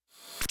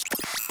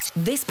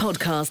This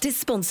podcast is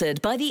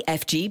sponsored by the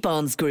FG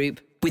Barnes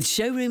Group, with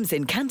showrooms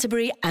in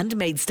Canterbury and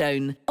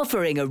Maidstone,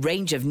 offering a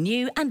range of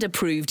new and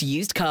approved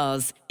used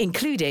cars,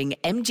 including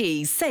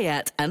MG,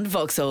 Seat and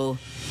Vauxhall.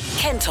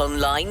 Kent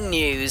Online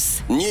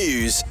News.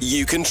 News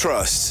you can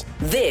trust.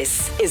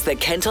 This is the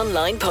Kent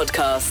Online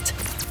Podcast.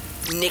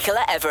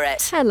 Nicola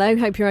Everett. Hello,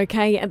 hope you're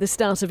okay at the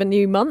start of a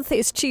new month.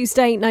 It's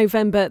Tuesday,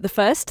 November the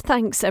 1st.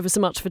 Thanks ever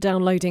so much for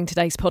downloading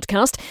today's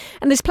podcast.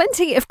 And there's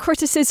plenty of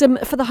criticism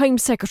for the Home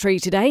Secretary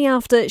today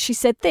after she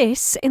said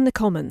this in the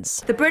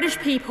Commons. The British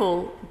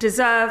people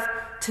deserve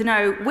to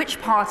know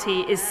which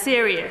party is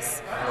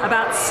serious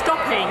about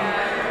stopping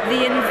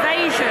the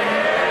invasion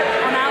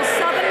on our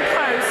southern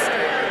coast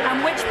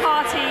and which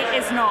party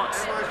is not.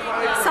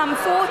 Some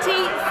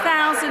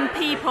 40,000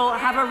 people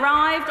have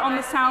arrived on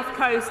the south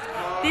coast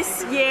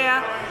this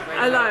year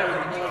alone.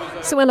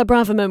 Suella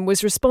Braverman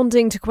was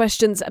responding to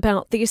questions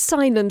about the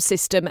asylum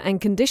system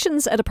and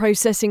conditions at a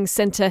processing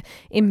centre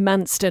in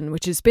Manston,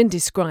 which has been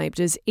described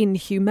as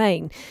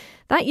inhumane.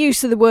 That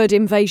use of the word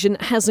invasion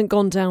hasn't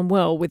gone down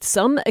well, with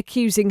some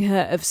accusing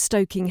her of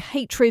stoking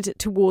hatred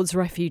towards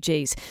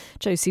refugees.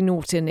 Josie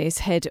Norton is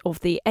head of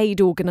the aid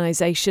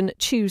organisation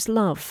Choose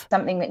Love.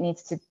 Something that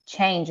needs to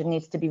change and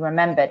needs to be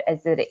remembered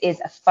is that it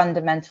is a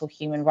fundamental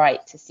human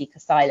right to seek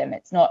asylum.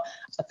 It's not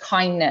a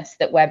kindness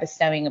that we're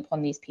bestowing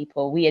upon these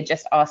people. We are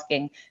just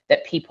asking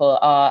that people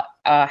are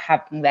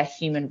having their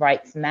human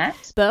rights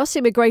met. But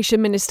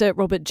Immigration Minister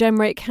Robert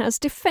Jenrick has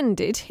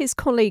defended his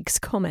colleague's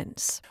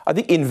comments. I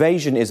think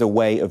invasion is a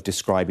way of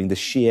describing the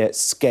sheer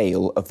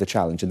scale of the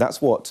challenge, and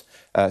that's what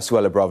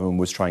Suella Braverman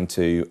was trying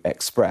to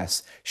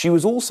express. She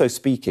was also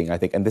speaking, I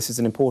think, and this is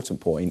an important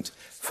point,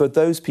 for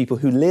those people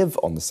who live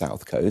on the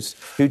south coast,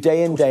 who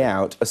day in, day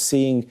out are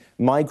seeing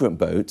migrant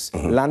boats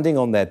landing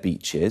on their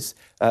beaches.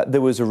 There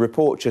was a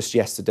report just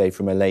yesterday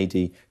from a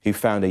lady who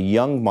found a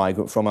young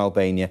migrant from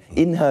Albania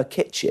in her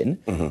kitchen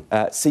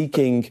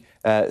seeking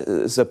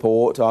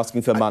support,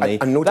 asking for money.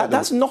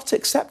 That's not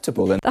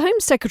acceptable. The Home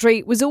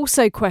Secretary was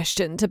also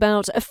questioned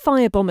about a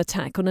firebomb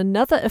attack on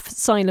another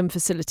asylum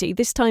facility,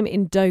 this time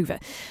in Dover.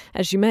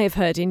 As you may have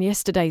heard in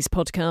yesterday's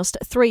podcast,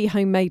 3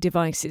 homemade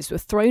devices were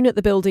thrown at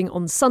the building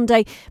on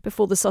Sunday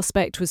before the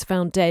suspect was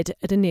found dead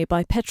at a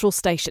nearby petrol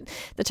station.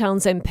 The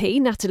town's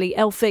MP, Natalie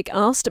Elphicke,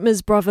 asked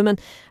Ms Braverman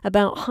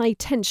about high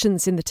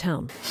tensions in the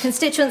town.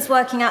 Constituents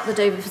working at the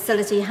Dover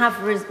facility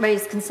have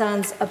raised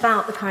concerns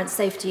about the current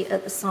safety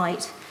at the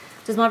site.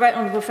 Does my right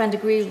honourable friend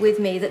agree with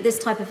me that this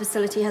type of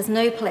facility has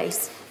no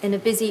place in a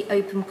busy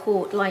open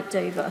port like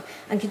Dover?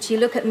 And can she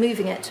look at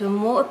moving it to a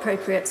more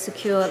appropriate,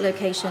 secure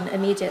location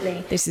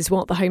immediately? This is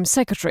what the Home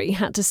Secretary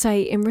had to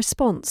say in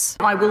response.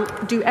 I will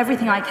do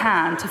everything I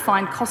can to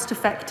find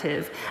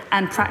cost-effective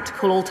and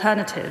practical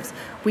alternatives.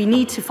 We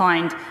need to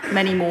find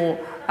many more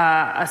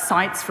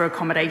sites for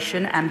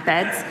accommodation and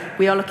beds.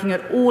 We are looking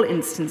at all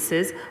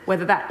instances,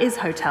 whether that is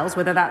hotels,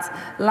 whether that's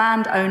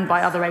land owned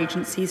by other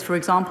agencies, for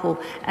example,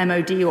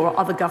 MOD or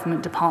other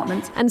government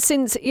departments. And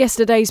since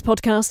yesterday's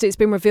podcast, it's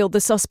been revealed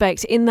the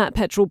suspect in that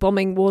petrol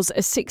bombing was a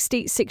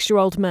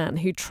 66-year-old man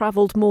who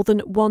travelled more than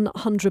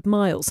 100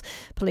 miles.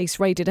 Police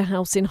raided a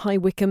house in High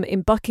Wycombe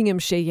in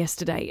Buckinghamshire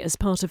yesterday as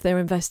part of their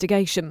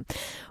investigation.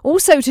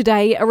 Also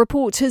today, a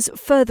report has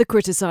further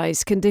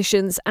criticised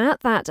conditions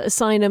at that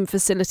asylum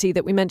facility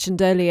that we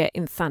mentioned earlier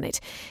in Thanet.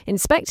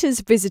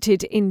 Inspectors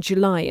visited in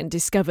July and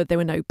discovered there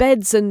were no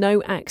beds and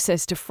no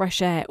access to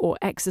fresh air or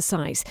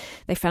exercise.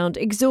 They found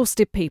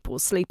exhausted people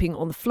sleeping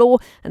on the floor,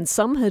 and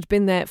some had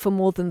been there for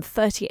more than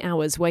 30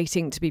 hours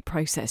waiting to be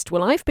processed.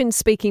 Well, I've been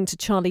speaking to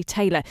Charlie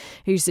Taylor,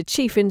 who's the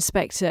Chief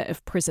Inspector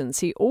of Prisons.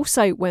 He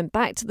also went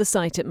back to the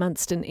site at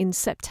Manston in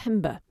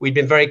September. We've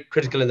been very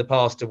critical in the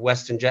past of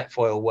Western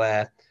Jetfoil,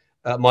 where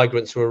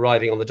migrants were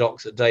arriving on the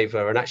docks at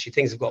Dover, and actually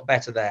things have got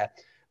better there.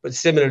 But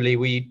similarly,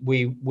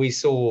 we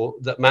saw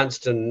that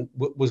Manston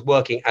was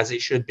working as it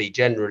should be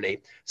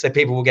generally. So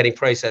people were getting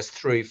processed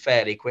through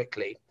fairly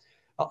quickly.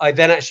 I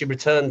then actually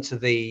returned to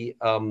the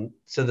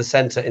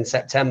centre in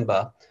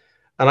September,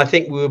 and I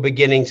think we were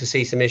beginning to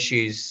see some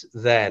issues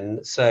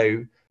then.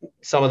 So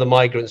some of the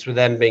migrants were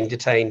then being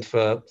detained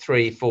for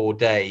 3-4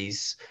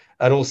 days.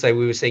 And also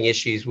we were seeing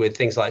issues with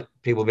things like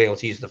people being able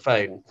to use the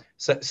phone.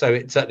 So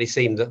it certainly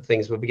seemed that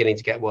things were beginning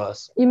to get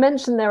worse. You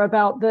mentioned there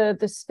about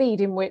the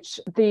speed in which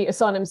the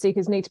asylum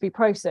seekers need to be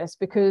processed,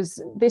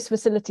 because this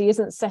facility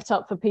isn't set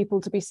up for people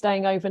to be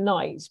staying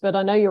overnight. But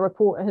I know your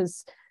report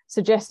has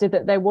suggested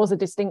that there was a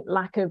distinct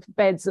lack of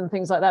beds and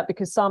things like that,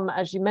 because some,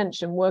 as you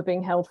mentioned, were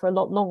being held for a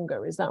lot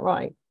longer. Is that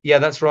right? Yeah,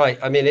 that's right.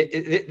 I mean,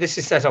 this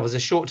is set up as a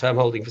short-term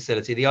holding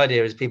facility. The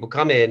idea is people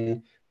come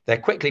in, they're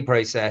quickly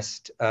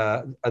processed,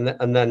 and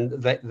then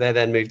they're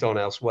then moved on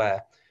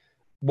elsewhere.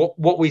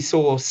 What we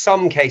saw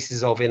some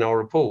cases of in our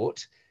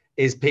report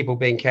is people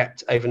being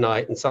kept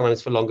overnight and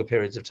sometimes for longer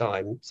periods of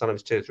time,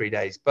 sometimes 2 or 3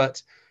 days.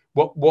 But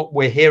what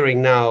we're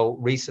hearing now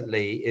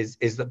recently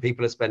is that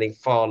people are spending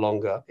far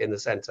longer in the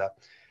centre.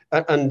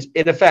 And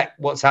in effect,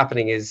 what's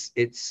happening is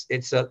it's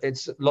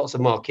lots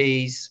of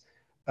marquees.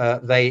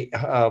 They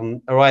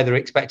are either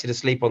expected to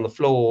sleep on the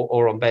floor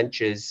or on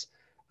benches.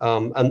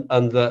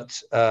 and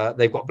that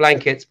they've got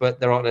blankets, but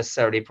there aren't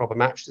necessarily proper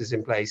mattresses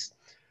in place.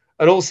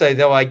 And also,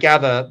 though I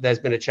gather there's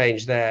been a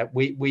change there,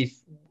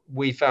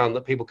 we found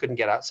that people couldn't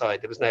get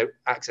outside. There was no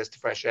access to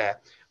fresh air.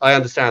 I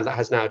understand that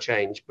has now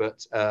changed,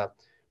 but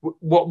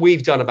what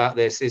we've done about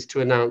this is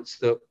to announce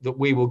that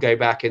we will go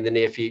back in the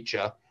near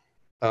future,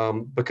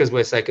 because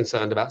we're so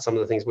concerned about some of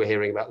the things we're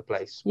hearing about the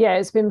place. Yeah,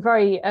 it's been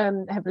very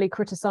heavily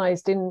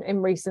criticised in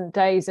recent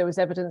days. There was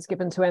evidence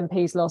given to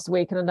MPs last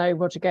week, and I know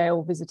Roger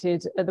Gale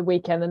visited at the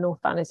weekend, the North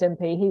Lannis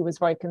MP. He was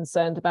very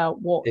concerned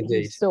about what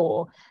he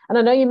saw. And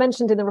I know you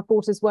mentioned in the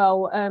report as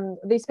well,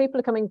 these people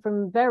are coming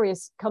from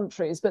various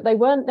countries, but they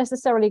weren't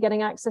necessarily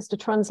getting access to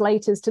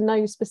translators to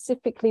know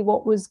specifically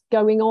what was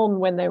going on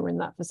when they were in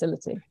that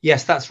facility.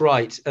 Yes, that's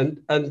right. And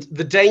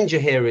the danger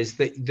here is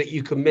that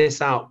you can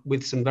miss out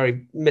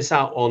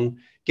on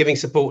giving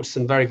support to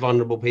some very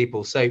vulnerable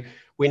people. So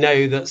we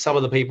know that some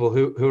of the people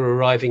who are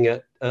arriving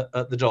at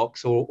the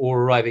docks or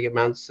arriving at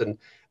Manston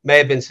may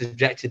have been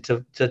subjected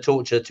to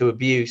torture, to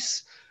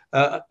abuse,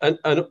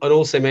 and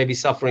also maybe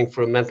suffering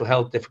from mental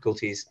health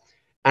difficulties.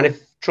 And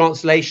if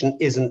translation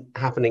isn't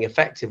happening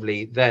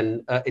effectively,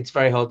 then it's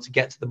very hard to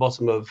get to the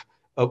bottom of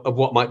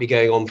what might be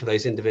going on for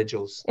those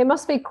individuals. It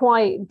must be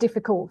quite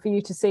difficult for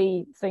you to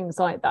see things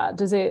like that.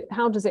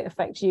 How does it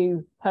affect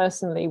you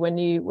personally when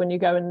you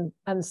go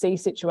and see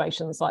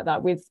situations like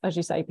that with, as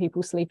you say,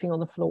 people sleeping on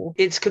the floor?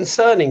 It's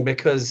concerning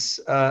because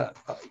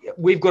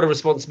we've got a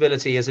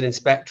responsibility as an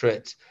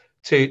inspectorate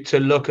to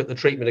look at the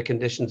treatment of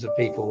conditions of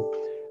people,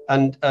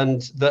 and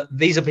that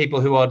these are people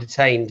who are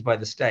detained by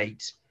the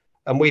state,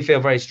 and we feel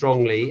very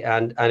strongly,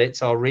 and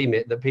it's our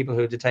remit, that people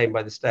who are detained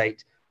by the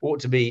state ought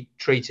to be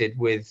treated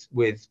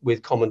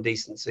with common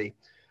decency.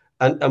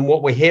 And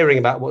what we're hearing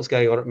about what's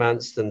going on at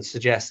Manston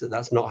suggests that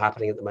that's not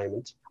happening at the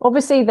moment.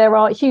 Obviously, there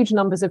are huge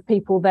numbers of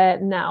people there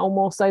now,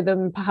 more so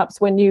than perhaps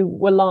when you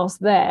were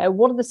last there.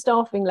 What are the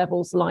staffing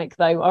levels like,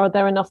 though? Are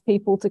there enough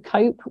people to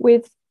cope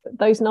with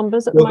those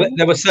numbers at the moment?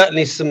 There were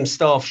certainly some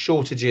staff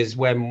shortages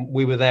when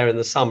we were there in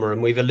the summer,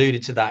 and we've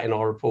alluded to that in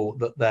our report,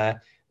 that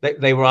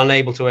they were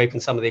unable to open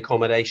some of the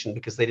accommodation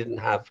because they didn't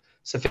have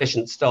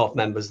sufficient staff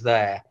members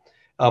there.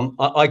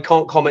 I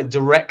can't comment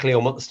directly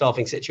on what the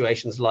staffing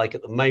situation is like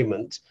at the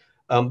moment,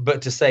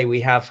 but to say we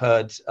have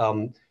heard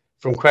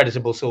from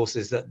creditable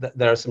sources that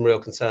there are some real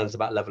concerns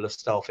about level of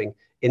staffing,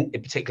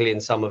 particularly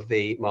in some of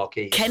the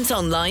marquees. Kent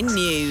Online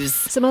News.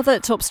 Some other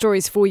top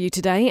stories for you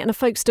today. And a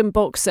Folkestone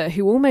boxer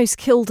who almost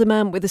killed a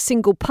man with a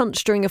single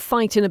punch during a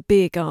fight in a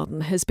beer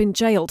garden has been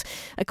jailed.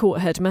 A court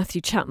heard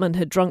Matthew Chapman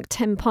had drunk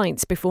 10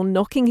 pints before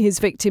knocking his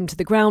victim to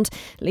the ground,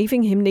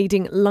 leaving him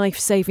needing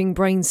life-saving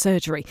brain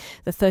surgery.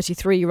 The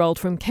 33-year-old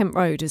from Kent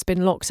Road has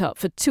been locked up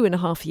for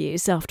 2.5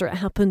 years after it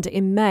happened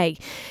in May.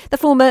 The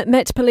former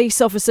Met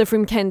police officer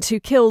from Kent who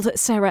killed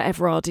Sarah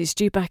Everard is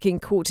due back in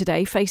court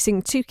today,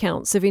 facing 2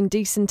 counts of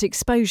indecent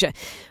exposure.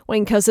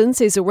 Wayne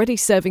Couzens is already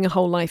serving a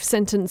whole life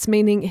sentence,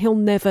 meaning he'll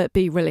never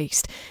be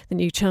released. The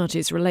new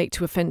charges relate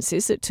to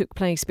offences that took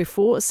place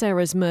before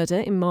Sarah's murder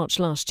in March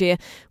last year,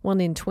 one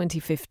in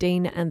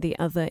 2015 and the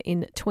other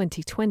in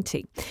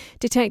 2020.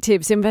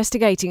 Detectives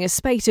investigating a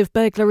spate of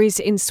burglaries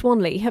in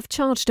Swanley have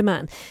charged a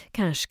man.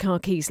 Cash, car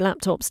keys,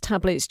 laptops,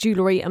 tablets,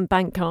 jewellery and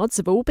bank cards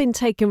have all been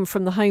taken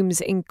from the homes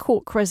in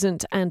Court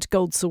Crescent and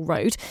Goldsall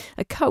Road.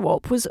 A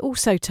co-op was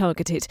also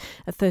targeted.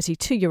 A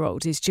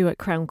 32-year-old is due at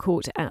Crown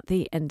Court at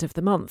the end of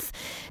the month.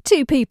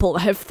 2 people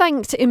have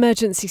thanked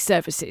emergency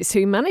services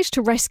who managed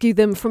to rescue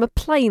them from a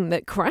plane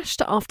that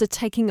crashed after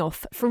taking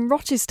off from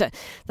Rochester.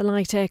 The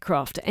light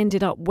aircraft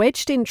ended up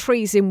wedged in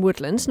trees in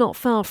Woodland, not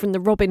far from the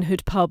Robin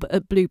Hood pub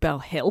at Bluebell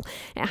Hill.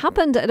 It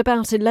happened at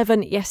about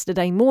 11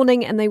 yesterday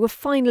morning and they were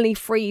finally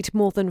freed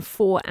more than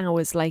 4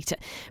 hours later.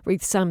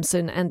 Ruth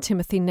Sampson and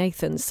Timothy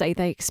Nathan say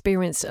they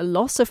experienced a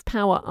loss of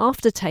power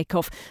after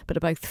takeoff, but are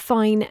both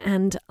fine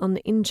and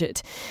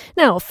uninjured.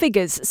 Now,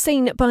 figures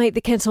seen by the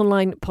Kent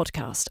Online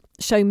podcast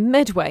show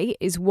Medway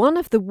is one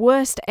of the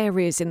worst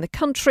areas in the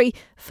country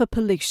for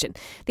pollution.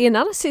 The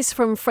analysis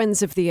from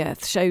Friends of the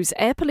Earth shows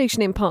air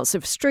pollution in parts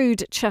of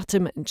Strood,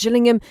 Chatham and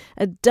Gillingham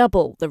are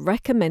double the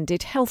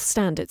recommended health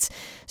standards.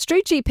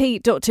 Strood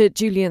GP Dr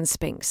Julian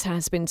Spinks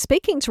has been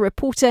speaking to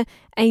reporter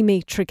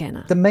Amy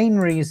Tregenna. The main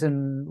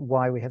reason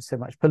why we have so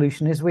much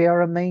pollution is we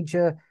are a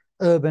major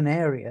urban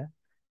area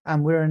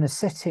and we're in a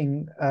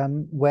setting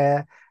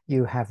where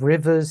you have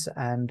rivers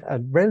and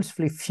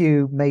relatively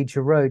few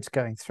major roads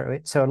going through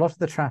it. So a lot of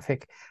the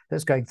traffic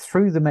that's going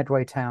through the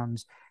Medway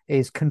towns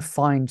is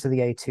confined to the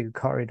A2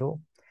 corridor.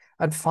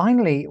 And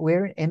finally,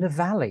 we're in a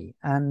valley.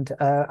 And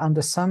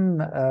under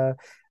some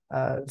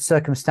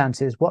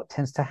circumstances, what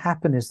tends to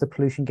happen is the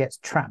pollution gets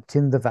trapped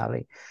in the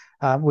valley.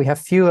 We have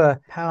fewer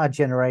power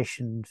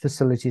generation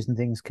facilities and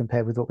things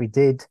compared with what we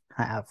did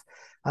have.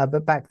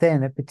 But back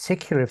then, in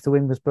particular, if the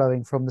wind was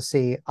blowing from the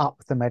sea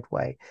up the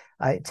Medway,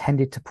 it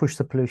tended to push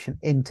the pollution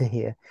into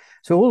here.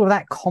 So all of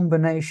that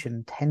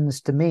combination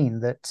tends to mean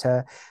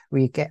that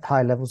we get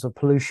high levels of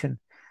pollution.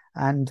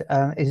 And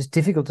it is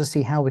difficult to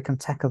see how we can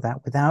tackle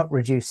that without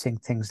reducing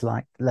things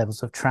like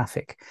levels of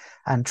traffic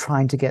and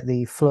trying to get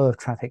the flow of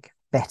traffic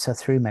better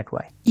through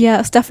Medway. Yeah,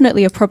 it's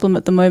definitely a problem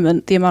at the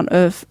moment, the amount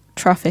of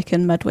traffic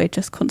in Medway,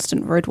 just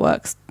constant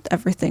roadworks.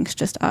 Everything's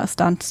just at a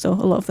standstill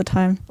a lot of the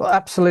time. Well,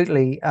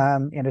 absolutely.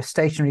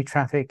 Stationary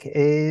traffic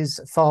is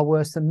far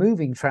worse than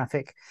moving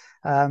traffic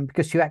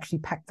because you actually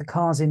pack the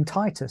cars in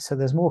tighter. So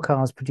there's more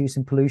cars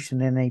producing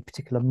pollution in a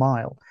particular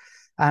mile.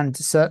 And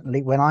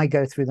certainly when I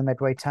go through the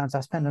Medway towns,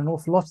 I spend an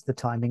awful lot of the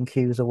time in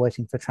queues or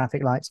waiting for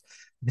traffic lights,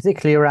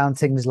 particularly around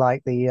things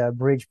like the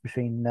bridge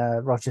between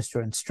Rochester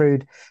and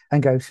Strood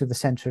and go through the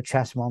centre of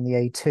Chatham on the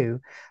A2.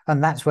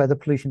 And that's where the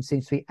pollution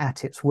seems to be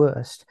at its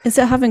worst. Is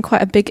it having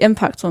quite a big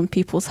impact on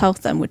people's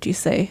health then, would you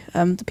say,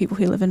 the people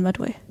who live in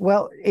Medway?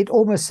 Well, it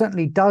almost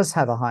certainly does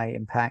have a high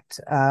impact.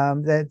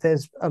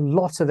 There's a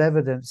lot of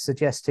evidence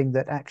suggesting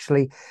that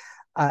actually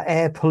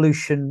air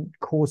pollution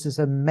causes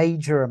a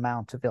major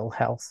amount of ill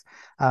health.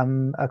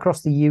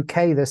 Across the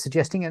UK, they're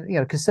suggesting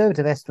a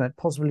conservative estimate,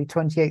 possibly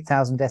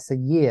 28,000 deaths a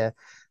year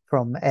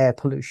from air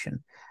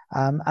pollution.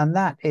 And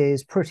that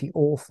is pretty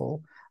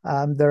awful.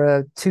 There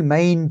are two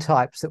main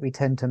types that we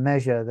tend to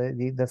measure.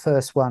 The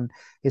first one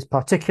is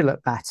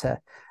particulate matter.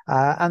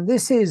 And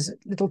this is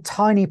little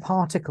tiny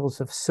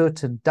particles of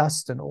soot and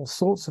dust and all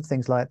sorts of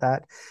things like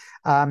that.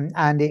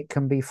 And it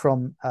can be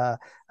from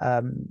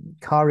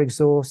car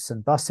exhausts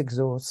and bus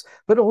exhausts,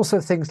 but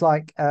also things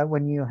like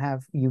when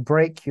you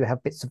brake, you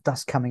have bits of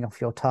dust coming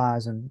off your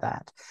tires and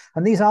that.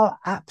 And these are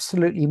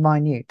absolutely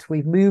minute.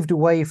 We've moved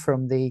away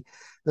from the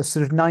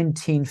sort of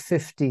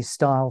 1950s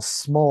style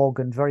smog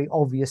and very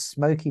obvious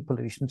smoky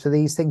pollution to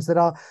these things that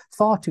are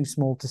far too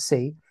small to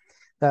see.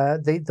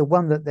 The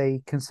one that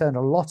they concern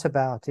a lot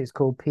about is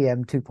called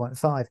PM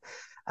 2.5.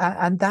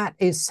 And that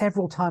is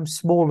several times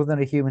smaller than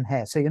a human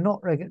hair. So you're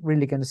not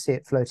really going to see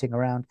it floating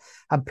around.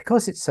 And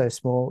because it's so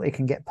small, it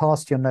can get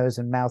past your nose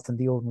and mouth, and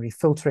the ordinary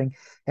filtering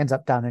ends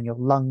up down in your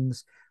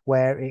lungs,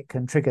 where it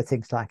can trigger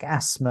things like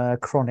asthma,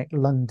 chronic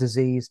lung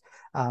disease.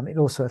 It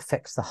also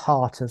affects the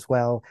heart as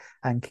well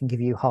and can give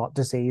you heart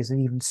disease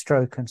and even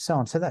stroke and so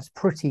on. So that's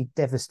pretty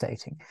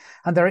devastating.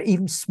 And there are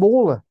even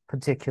smaller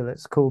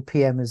particulates called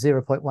PM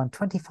 0.1,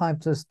 25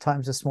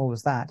 times as small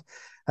as that.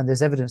 And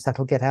there's evidence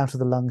that'll get out of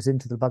the lungs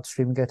into the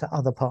bloodstream and go to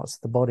other parts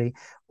of the body.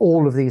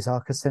 All of these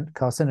are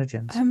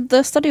carcinogens.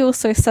 The study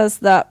also says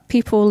that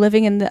people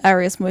living in the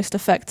areas most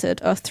affected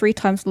are 3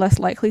 times less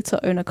likely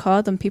to own a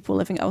car than people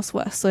living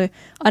elsewhere. So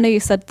I know you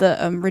said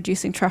that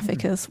reducing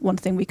traffic is one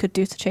thing we could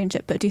do to change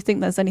it, but do you think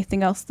there's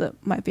anything else that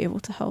might be able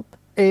to help?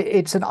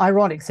 It's an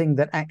ironic thing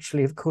that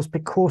actually, of course,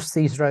 because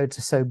these roads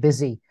are so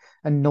busy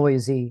and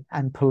noisy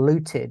and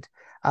polluted,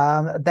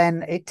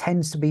 then it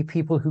tends to be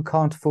people who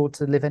can't afford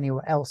to live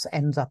anywhere else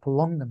ends up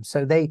along them.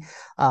 So they,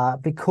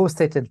 because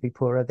they tend to be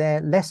poorer,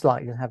 they're less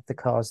likely to have the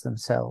cars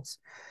themselves.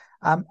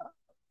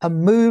 A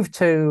move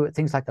to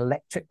things like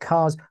electric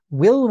cars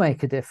will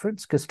make a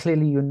difference because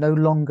clearly you're no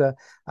longer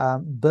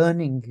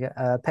burning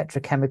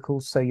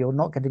petrochemicals, so you're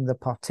not getting the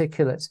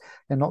particulates,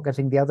 you're not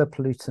getting the other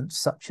pollutants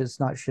such as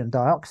nitrogen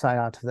dioxide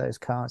out of those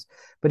cars,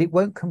 but it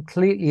won't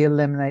completely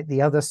eliminate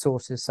the other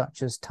sources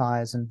such as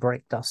tyres and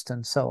brake dust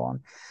and so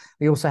on.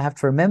 We also have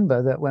to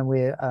remember that when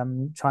we're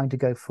trying to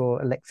go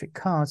for electric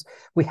cars,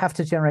 we have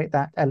to generate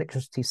that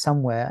electricity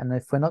somewhere, and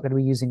if we're not going to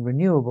be using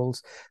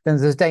renewables, then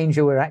there's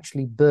danger we're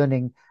actually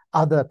burning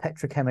other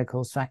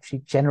petrochemicals to actually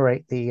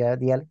generate the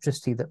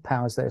electricity that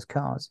powers those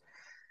cars.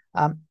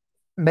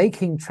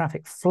 Making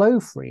traffic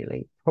flow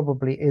freely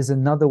probably is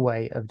another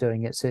way of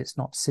doing it, so it's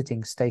not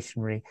sitting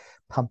stationary,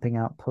 pumping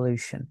out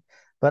pollution.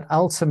 But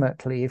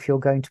ultimately, if you're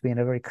going to be in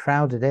a very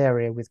crowded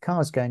area with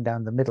cars going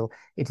down the middle,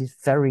 it is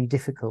very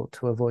difficult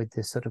to avoid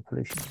this sort of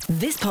pollution.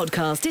 This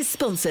podcast is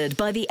sponsored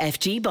by the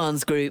FG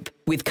Barnes Group,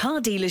 with car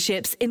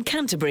dealerships in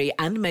Canterbury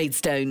and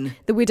Maidstone.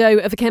 The widow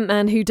of a Kent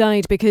man who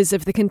died because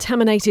of the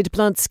contaminated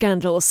blood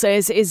scandal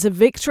says it's a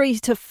victory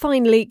to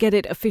finally get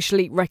it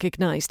officially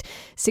recognised.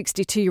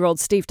 62-year-old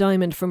Steve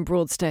Diamond from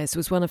Broadstairs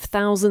was one of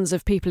thousands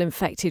of people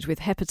infected with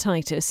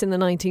hepatitis in the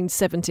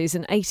 1970s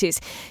and 80s.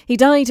 He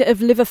died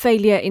of liver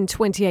failure in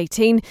 2018,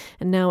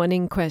 and now an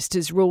inquest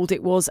has ruled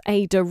it was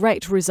a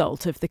direct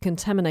result of the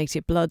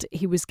contaminated blood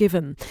he was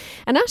given.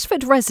 An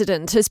Ashford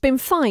resident has been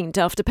fined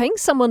after paying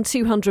someone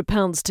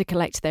 £200 to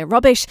collect their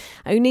rubbish,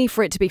 only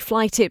for it to be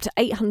fly-tipped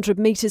 800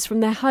 metres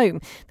from their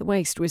home. The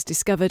waste was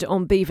discovered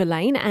on Beaver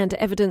Lane, and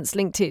evidence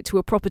linked it to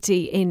a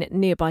property in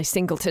nearby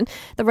Singleton.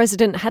 The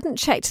resident hadn't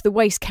checked the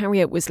waste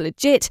carrier was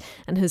legit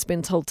and has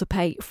been told to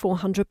pay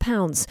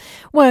 £400.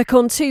 Work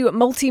on 2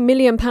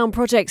 multi-million-pound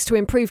projects to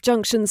improve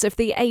junctions of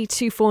the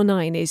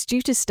A249 is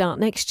due to start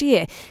next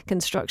year.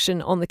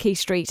 Construction on the Key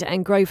Street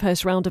and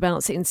Grovehurst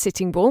roundabouts in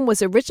Sittingbourne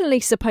was originally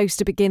supposed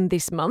to begin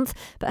this month,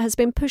 but has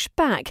been pushed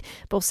back.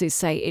 Bosses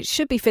say it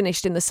should be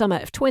finished in the summer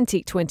of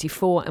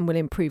 2024 and will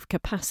improve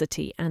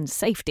capacity and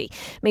safety.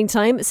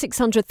 Meantime,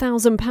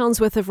 £600,000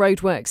 worth of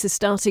roadworks are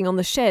starting on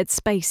the shared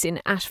space in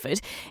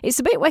Ashford. It's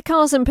a bit where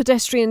cars and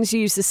pedestrians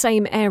use the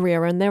same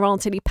area and there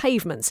aren't any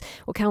pavements.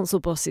 Well, council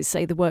bosses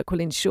say the work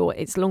will ensure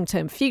its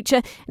long-term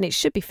future and it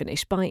should be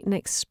finished by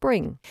next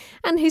spring.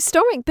 And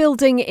historic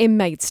building in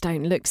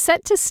Maidstone looks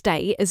set to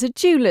stay as a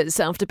jeweller's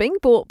after being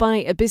bought by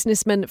a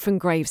businessman from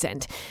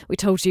Gravesend. We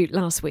told you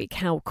last week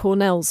how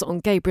Cornell's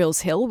on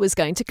Gabriel's Hill was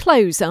going to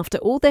close after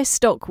all their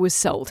stock was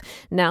sold.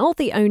 Now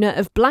the owner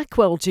of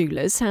Blackwell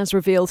Jewellers has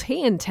revealed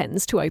he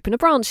intends to open a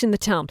branch in the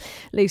town.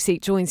 Lucy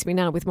joins me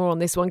now with more on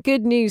this one.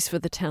 Good news for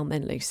the town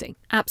then, Lucy.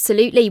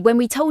 Absolutely. When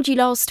we told you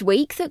last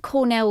week that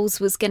Cornell's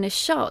was going to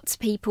shut,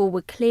 people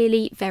were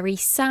clearly very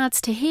sad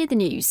to hear the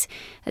news.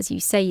 As you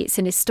say, it's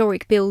an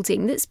historic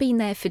building that's been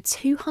there for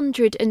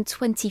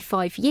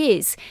 225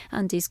 years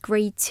and is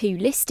Grade 2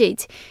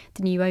 listed.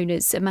 The new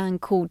owner's a man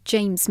called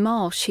James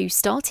Marsh, who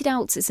started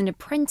out as an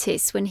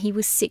apprentice when he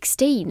was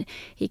 16.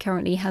 He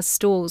currently has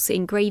stores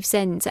in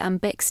Gravesend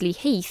and Bexley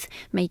Heath,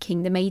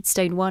 making the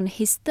Maidstone one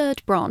his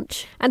third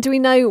branch. And do we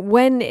know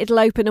when it'll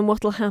open and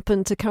what'll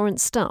happen to current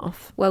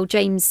staff? Well,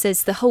 James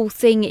says the whole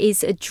thing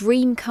is a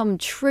dream come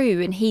true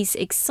and he's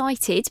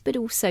excited but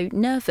also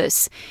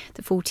nervous.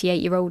 The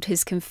 48-year-old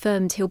has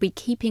confirmed he'll be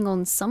keeping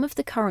on some of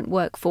the current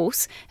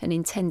workforce and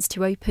intends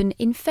to open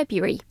in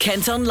February.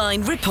 Kent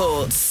Online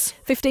reports.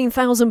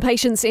 15,000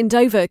 patients in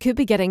Dover could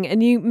be getting a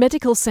new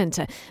medical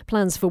centre.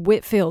 Plans for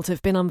Whitfield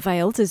have been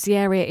unveiled as the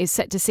area is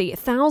set to see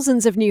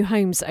thousands of new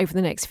homes over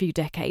the next few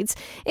decades.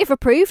 If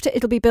approved,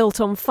 it'll be built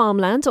on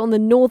farmland on the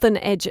northern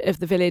edge of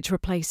the village,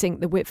 replacing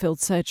the Whitfield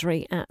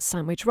surgery at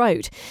Sandwich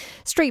Road.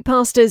 Street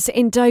pastors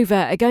in Dover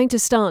are going to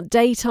start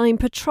daytime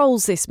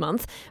patrols this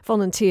month.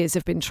 Volunteers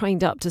have been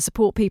trained up to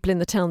support people in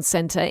the town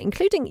centre,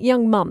 including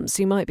young mums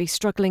who might be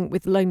struggling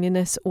with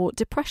loneliness or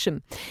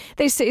depression.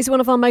 This is one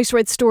of our most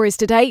read stories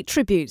today.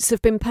 Tributes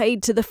have been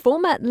paid to the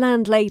former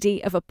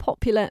landlady of a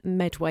popular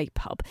Medway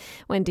pub.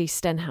 Wendy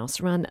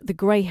Stenhouse ran the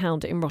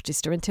Greyhound in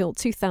Rochester until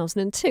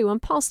 2002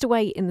 and passed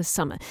away in the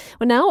summer.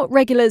 Well, now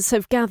regulars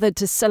have gathered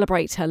to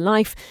celebrate her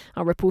life.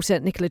 Our reporter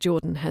Nicola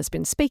Jordan has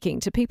been speaking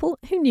to people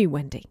who knew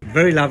Wendy.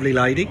 Very lovely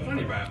lady.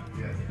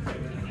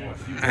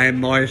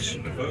 And my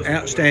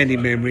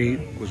outstanding memory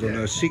was on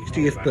her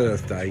 60th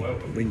birthday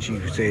when she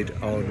said,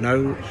 "Oh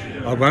no,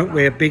 I won't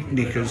wear big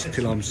knickers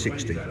till I'm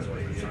 60."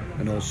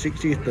 And on her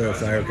 60th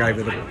birthday, I gave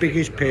her the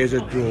biggest pairs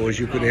of drawers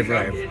you could ever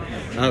have.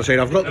 And I said,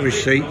 "I've got the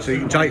receipt, so you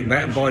can take them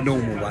back and buy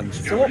normal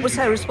ones." So what was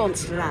her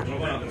response to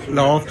that?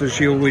 Laughed, as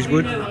she always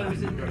would,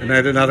 and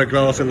had another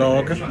glass of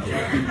lager.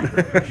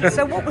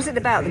 So what was it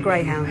about the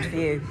Greyhound for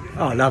you?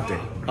 Oh, I loved it.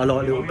 I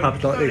like little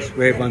pubs like this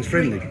where everyone's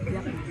friendly.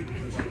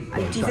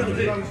 And do you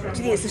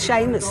think it's a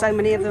shame that so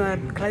many of them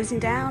are closing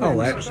down?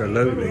 Oh,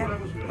 absolutely.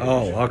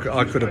 Oh,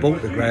 I could have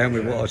bought the ground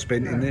with what I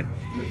spent in there.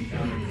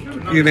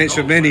 You met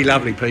so many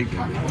lovely people.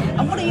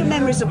 And what are your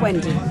memories of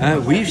Wendy?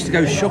 We used to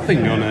go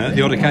shopping on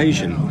the odd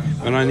occasion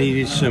when I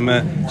needed some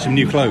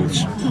new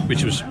clothes,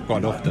 which was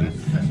quite often.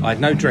 I had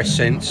no dress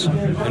sense,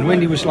 and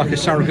Wendy was like a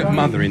surrogate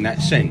mother in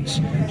that sense.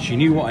 She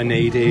knew what I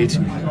needed,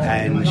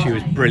 and she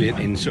was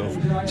brilliant in sort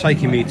of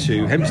taking me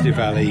to Hempstead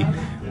Valley,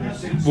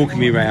 walking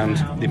me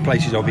around the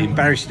places I'd be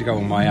embarrassed to go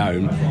on my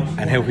own,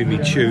 and helping me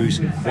choose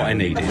what I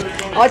needed.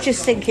 I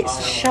just think it's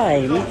a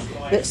shame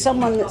that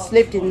someone that's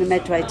lived in the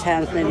Medway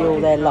towns nearly all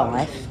their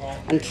life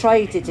and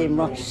traded in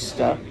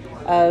Rochester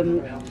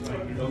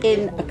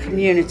in a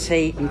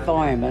community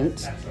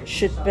environment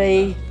should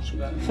be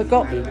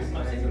forgotten,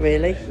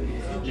 really,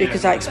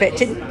 because I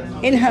expect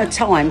in her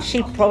time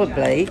she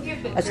probably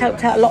has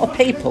helped out a lot of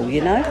people,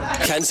 you know.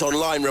 Kent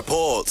Online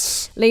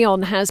reports.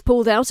 Leon has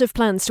pulled out of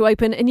plans to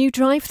open a new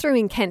drive-through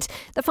in Kent.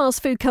 The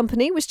fast food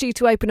company was due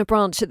to open a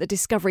branch at the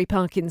Discovery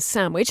Park in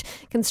Sandwich.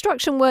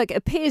 Construction work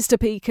appears to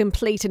be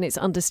complete and it's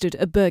understood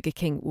a Burger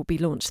King will be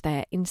launched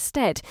there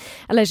instead.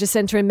 A leisure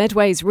centre in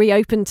Medway's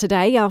reopened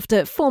today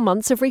after 4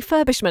 months of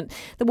refurbishment.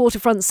 The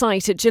waterfront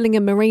site at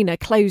Gillingham Marina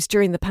closed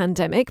during the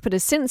pandemic but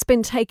has since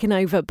been taken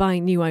over by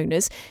new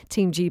owners.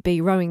 Team GB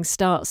rowing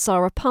star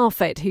Sarah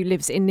Parfett, who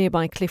lives in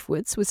nearby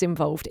Cliffwoods, was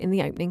involved in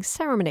the opening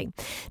ceremony.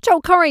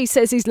 Joel Corry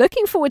says he's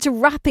looking forward to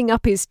wrapping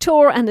up his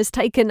tour and has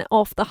taken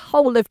off the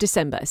whole of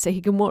December so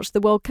he can watch the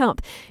World Cup.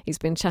 He's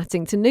been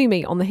chatting to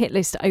Numi on the hit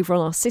list over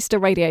on our sister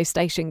radio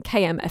station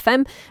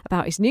KMFM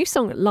about his new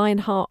song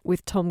Lionheart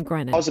with Tom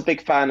Grennan. I was a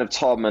big fan of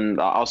Tom and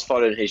I was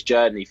following his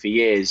journey for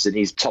years, and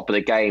he's top of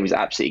the game, he's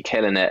absolutely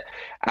killing it.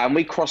 And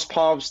we crossed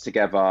paths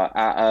together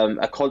at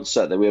a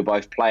concert that we were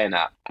both playing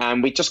at,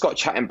 and we just got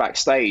chatting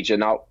backstage,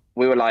 and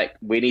we were like,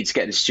 we need to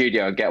get in the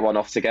studio and get one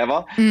off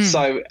together.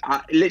 So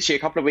literally a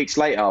couple of weeks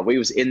later, we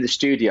was in the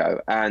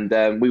studio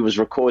and we was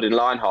recording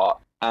Lionheart.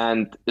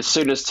 And as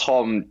soon as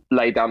Tom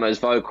laid down those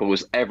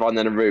vocals, everyone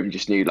in the room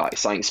just knew like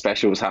something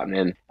special was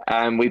happening.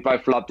 And we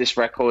both loved this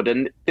record.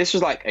 And this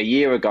was like a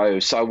year ago.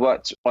 So I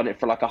worked on it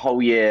for like a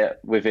whole year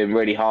with him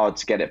really hard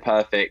to get it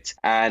perfect.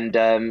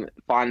 And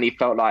finally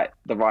felt like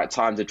the right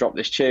time to drop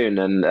this tune.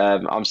 And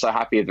I'm so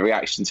happy with the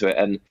reaction to it.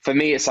 And for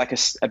me, it's like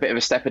a bit of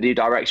a step in a new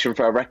direction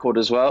for a record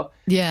as well.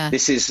 Yeah.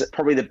 This is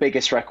probably the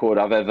biggest record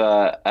I've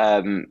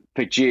ever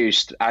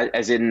produced,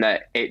 as in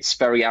that it's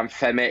very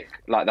anthemic.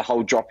 Like the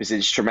whole drop is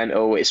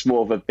instrumental. It's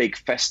more of a big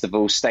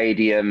festival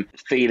stadium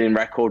feeling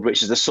record,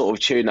 which is the sort of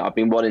tune that I've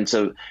been wanting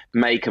to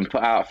make make and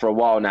put out for a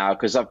while now,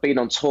 because I've been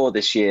on tour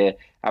this year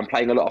and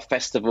playing a lot of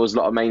festivals, a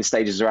lot of main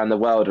stages around the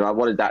world, and I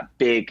wanted that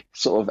big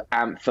sort of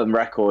anthem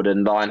record,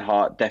 and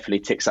Lionheart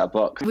definitely ticks that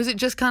box. Was it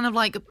just kind of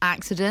like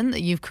accident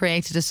that you've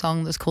created a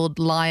song that's called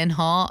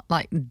Lionheart,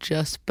 like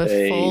just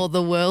before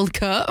the World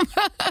Cup?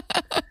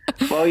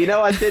 Well,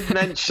 I did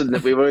mention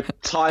that we were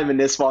timing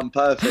this one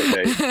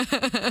perfectly.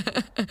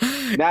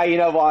 Now you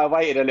know why I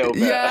waited a little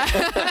bit.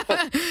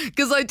 Yeah,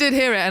 because I did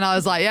hear it and I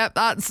was like, yep,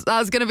 that's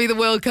going to be the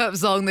World Cup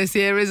song this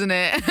year, isn't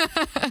it?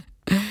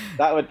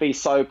 That would be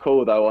so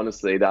cool, though,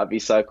 honestly. That would be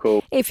so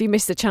cool. If you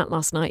missed the chat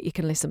last night, you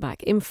can listen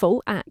back in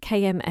full at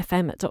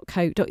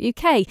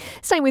kmfm.co.uk.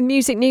 Same with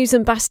music news,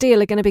 and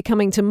Bastille are going to be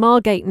coming to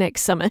Margate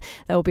next summer.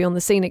 They'll be on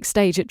the scenic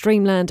stage at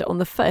Dreamland on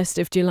the 1st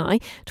of July.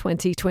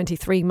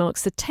 2023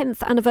 marks the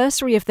 10th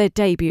anniversary of their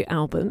debut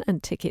album,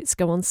 and tickets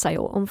go on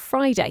sale on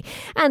Friday.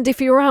 And if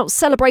you were out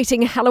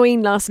celebrating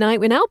Halloween last night,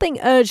 we're now being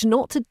urged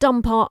not to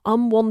dump our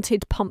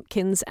unwanted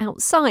pumpkins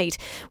outside.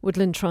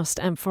 Woodland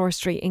Trust and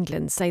Forestry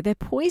England say they're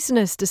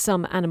poisonous to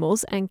some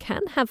animals and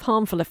can have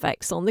harmful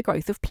effects on the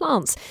growth of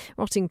plants.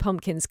 Rotting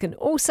pumpkins can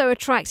also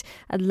attract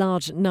a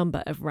large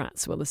number of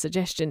rats. Well, the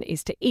suggestion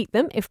is to eat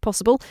them if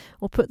possible,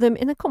 or put them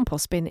in a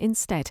compost bin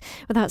instead.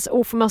 Well, that's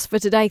all from us for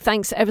today.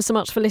 Thanks ever so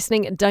much for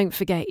listening. And don't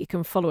forget, you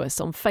can follow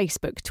us on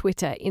Facebook,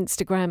 Twitter,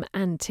 Instagram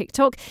and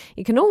TikTok.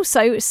 You can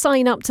also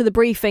sign up to The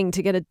Briefing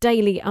to get a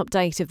daily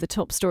update of the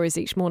top stories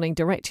each morning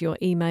direct to your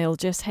email.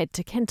 Just head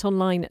to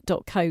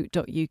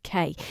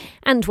kentonline.co.uk.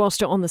 And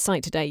whilst you're on the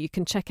site today, you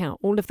can check out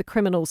all of the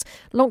criminals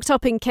locked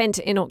up in Kent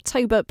in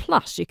October.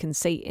 Plus, you can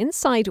see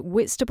inside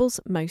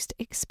Whitstable's most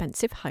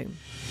expensive home.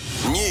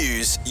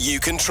 News you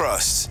can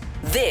trust.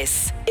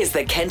 This is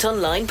the Kent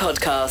Online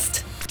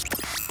Podcast.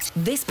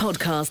 This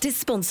podcast is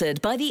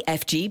sponsored by the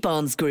FG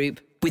Barnes Group,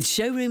 with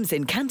showrooms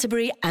in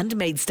Canterbury and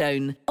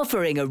Maidstone,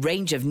 offering a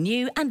range of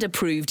new and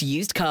approved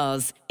used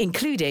cars,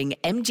 including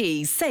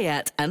MG,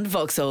 Seat and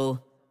Vauxhall.